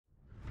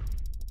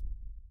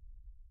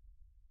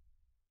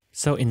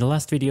So in the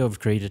last video, I've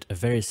created a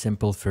very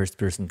simple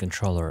first-person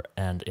controller,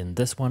 and in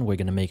this one, we're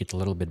going to make it a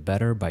little bit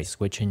better by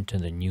switching to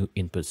the new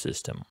input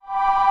system.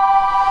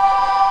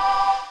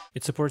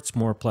 It supports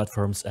more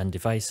platforms and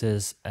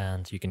devices,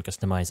 and you can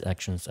customize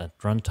actions at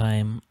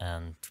runtime,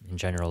 and in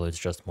general, it's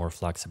just more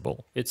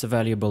flexible. It's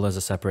available as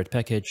a separate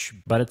package,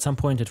 but at some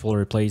point it will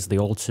replace the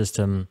old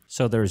system,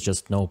 so there is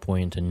just no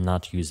point in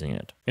not using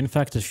it. In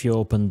fact, if you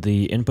open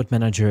the input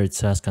manager, it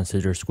says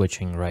consider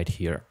switching right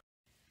here.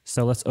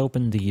 So let's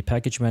open the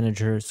package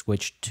manager,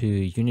 switch to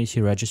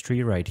Unity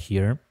registry right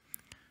here,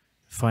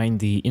 find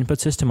the input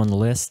system on the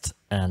list,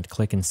 and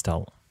click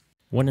install.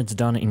 When it's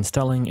done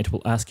installing, it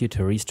will ask you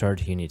to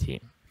restart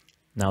Unity.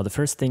 Now, the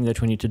first thing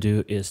that we need to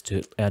do is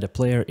to add a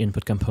player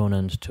input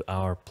component to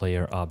our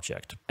player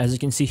object. As you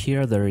can see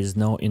here, there is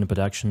no input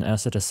action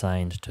asset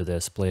assigned to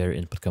this player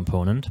input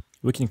component.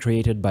 We can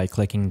create it by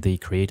clicking the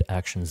Create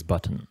Actions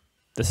button.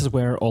 This is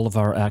where all of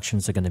our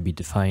actions are going to be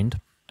defined.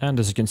 And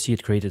as you can see,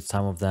 it created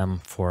some of them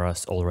for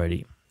us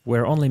already.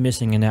 We're only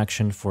missing an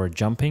action for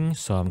jumping,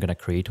 so I'm going to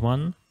create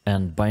one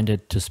and bind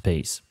it to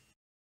space.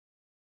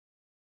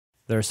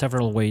 There are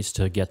several ways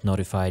to get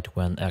notified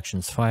when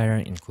actions fire,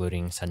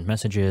 including send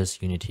messages,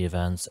 Unity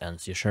events,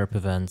 and C#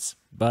 events.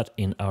 But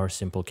in our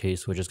simple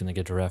case, we're just going to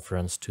get a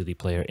reference to the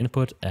player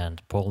input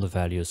and pull the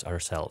values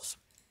ourselves.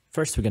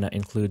 First, we're going to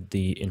include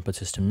the input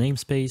system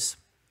namespace,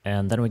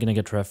 and then we're going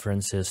to get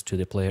references to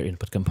the player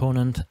input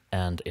component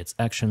and its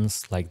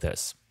actions like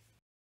this.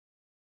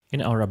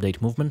 In our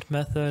update movement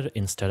method,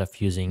 instead of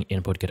using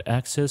input get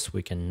axis,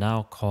 we can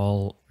now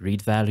call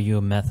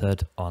readValue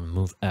method on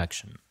move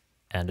action.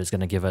 And it's going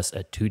to give us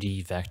a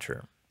 2D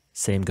vector.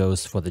 Same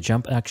goes for the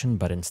jump action,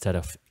 but instead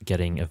of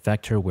getting a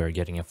vector, we're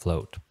getting a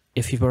float.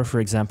 If you were,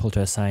 for example,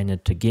 to assign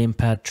it to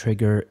gamepad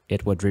trigger,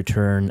 it would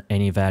return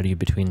any value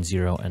between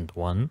 0 and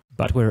 1,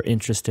 but we're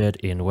interested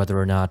in whether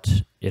or not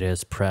it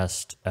is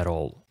pressed at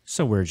all.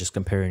 So we're just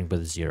comparing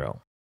with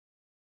 0.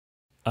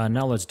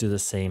 Now let's do the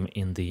same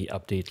in the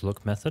update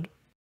look method.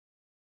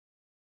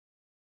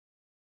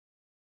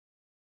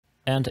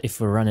 And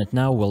if we run it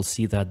now, we'll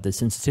see that the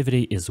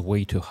sensitivity is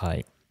way too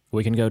high.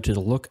 We can go to the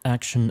look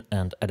action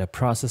and add a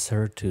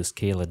processor to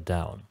scale it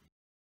down.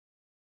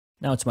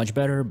 Now it's much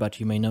better, but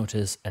you may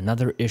notice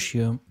another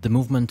issue. The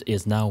movement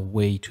is now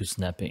way too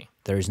snappy.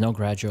 There is no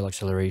gradual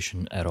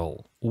acceleration at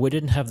all. We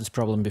didn't have this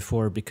problem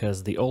before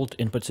because the old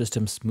input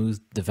system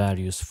smoothed the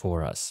values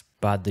for us,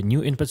 but the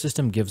new input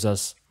system gives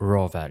us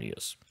raw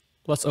values.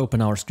 Let's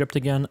open our script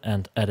again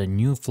and add a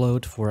new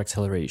float for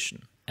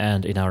acceleration.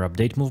 And in our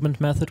update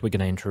movement method, we're going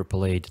to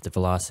interpolate the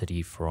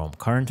velocity from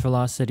current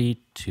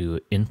velocity to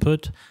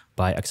input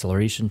by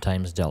acceleration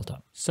times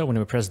delta. So when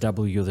we press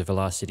W, the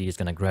velocity is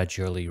going to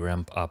gradually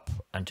ramp up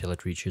until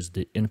it reaches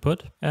the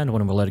input. And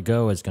when we let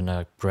go, it's going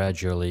to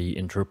gradually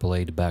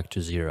interpolate back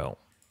to 0.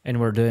 And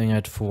we're doing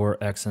it for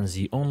X and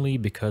Z only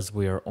because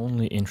we are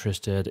only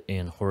interested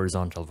in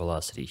horizontal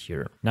velocity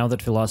here. Now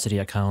that velocity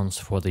accounts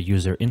for the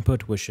user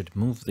input, we should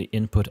move the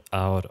input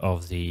out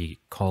of the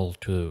call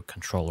to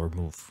controller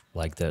move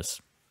like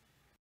this.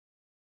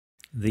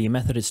 The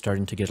method is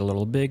starting to get a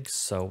little big,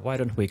 so why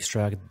don't we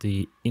extract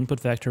the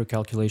input vector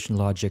calculation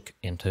logic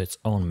into its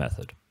own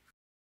method.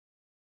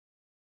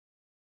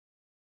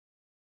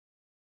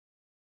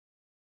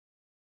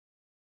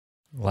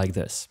 Like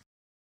this.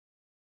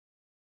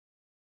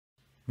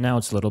 Now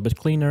it's a little bit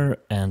cleaner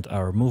and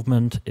our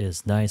movement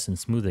is nice and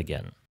smooth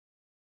again.